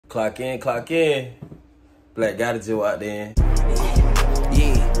Clock in, clock in. Black got it out there.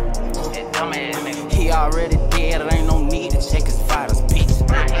 Yeah. That dumbass nigga. He already dead, it ain't no need to check his vitals, bitch.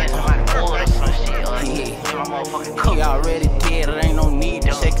 He already dead, it ain't no need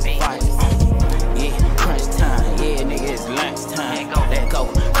to check his vitals. Yeah, crunch time, yeah, nigga, it's lunch time. Let go,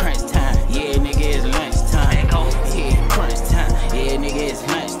 crunch time, yeah, nigga, it's lunch time. Yeah, crunch time, yeah, nigga, it's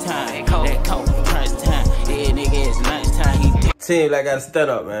lunch time. Let go, crunch time, yeah, nigga, it's lunch time. Team, I gotta stand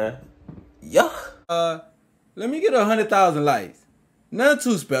up, man. Yeah. Let me get 100,000 likes. Nothing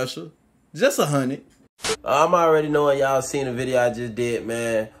too special. Just 100. I'm already knowing y'all seen the video I just did,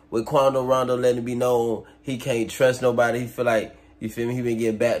 man. With Quando Rondo letting it be known he can't trust nobody. He feel like, you feel me, he been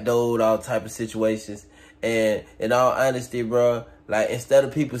getting backdoored, all type of situations. And in all honesty, bro, like, instead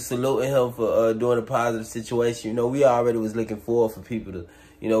of people saluting him for doing a positive situation, you know, we already was looking forward for people to,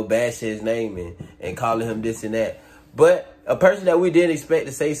 you know, bash his name and calling him this and that. But a person that we didn't expect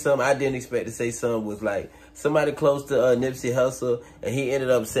to say something, I didn't expect to say something, was like somebody close to Nipsey Hussle, and he ended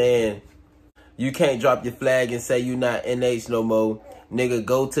up saying, you can't drop your flag and say you not NH no more. Nigga,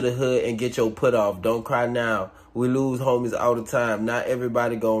 go to the hood and get your put off. Don't cry now. We lose homies all the time. Not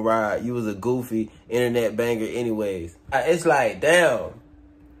everybody gonna ride. You was a goofy internet banger anyways. It's like, damn.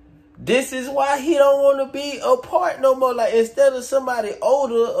 This is why he don't want to be a part no more. Like, instead of somebody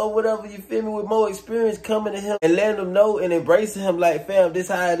older or whatever, you feel me, with more experience coming to him and letting him know and embracing him like, fam, this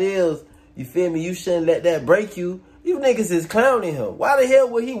how it is. You feel me? You shouldn't let that break you. You niggas is clowning him. Why the hell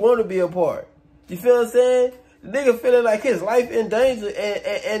would he want to be a part? You feel what I'm saying? The nigga feeling like his life in danger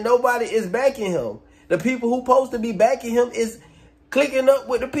and nobody is backing him. The people who supposed to be backing him is clicking up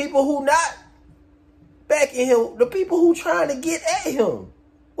with the people who not backing him. The people who trying to get at him.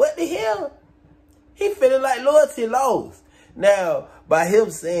 What the hell? He feeling like loyalty lost. Now, by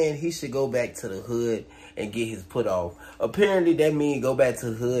him saying he should go back to the hood and get his put off, apparently that means go back to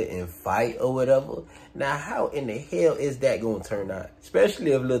the hood and fight or whatever. Now, how in the hell is that going to turn out?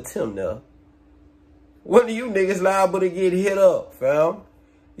 Especially if Lil Tim now. One of you niggas liable to get hit up, fam.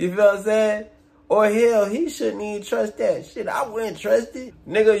 You feel what I'm saying? Or hell, he shouldn't even trust that. Shit, I wouldn't trust it.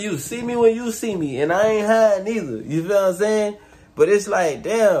 Nigga, you see me when you see me, and I ain't hiding either. You feel what I'm saying? But it's like,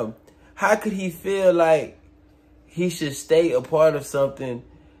 damn, how could he feel like he should stay a part of something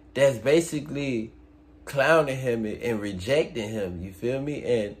that's basically clowning him and rejecting him? You feel me?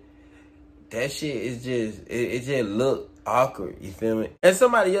 And that shit is just, it just look awkward, you feel me? And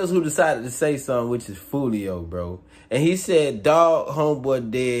somebody else who decided to say something, which is Foolio, bro. And he said, dog,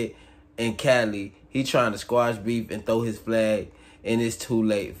 homeboy dead in Cali. He trying to squash beef and throw his flag, and it's too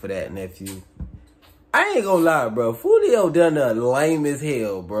late for that, nephew. I ain't gonna lie, bro. Foolio done the lame as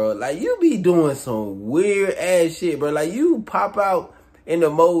hell, bro. Like, you be doing some weird ass shit, bro. Like, you pop out in the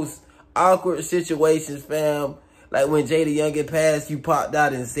most awkward situations, fam. Like, when Jada Youngin passed, you popped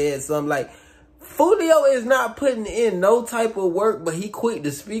out and said something. Like, Foolio is not putting in no type of work, but he quick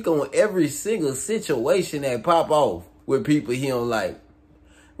to speak on every single situation that pop off with people he don't like.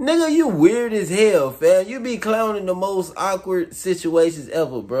 Nigga, you weird as hell, fam. You be clowning the most awkward situations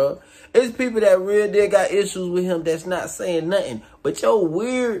ever, bro. It's people that real deal got issues with him that's not saying nothing. But your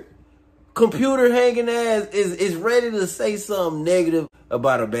weird computer hanging ass is ready to say something negative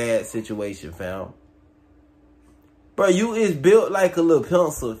about a bad situation, fam. Bro, you is built like a little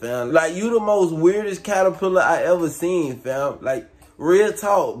pencil, fam. Like, you the most weirdest caterpillar I ever seen, fam. Like, real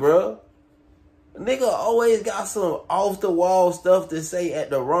talk, bro. Nigga always got some off-the-wall stuff to say at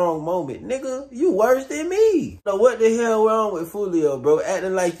the wrong moment. Nigga, you worse than me. So what the hell wrong with Foolio, bro?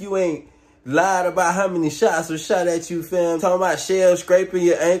 Acting like you ain't lied about how many shots were shot at you, fam. Talking about shells scraping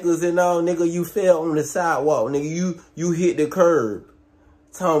your ankles and all. Nigga, you fell on the sidewalk. Nigga, you hit the curb.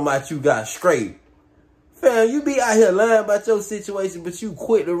 Talking about you got scraped. Fam, you be out here lying about your situation, but you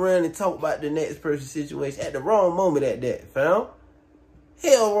quick to run and talk about the next person's situation at the wrong moment at that, fam.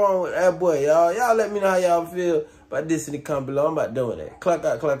 Hell wrong with that boy, y'all. Y'all let me know how y'all feel about this in the comment below. I'm about doing that. Clock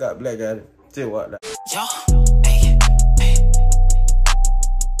out, black got it. Tell you what now. Yo, hey, hey,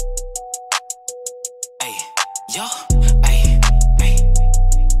 hey, yo, hey, hey,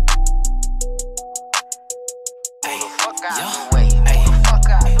 hey, yo.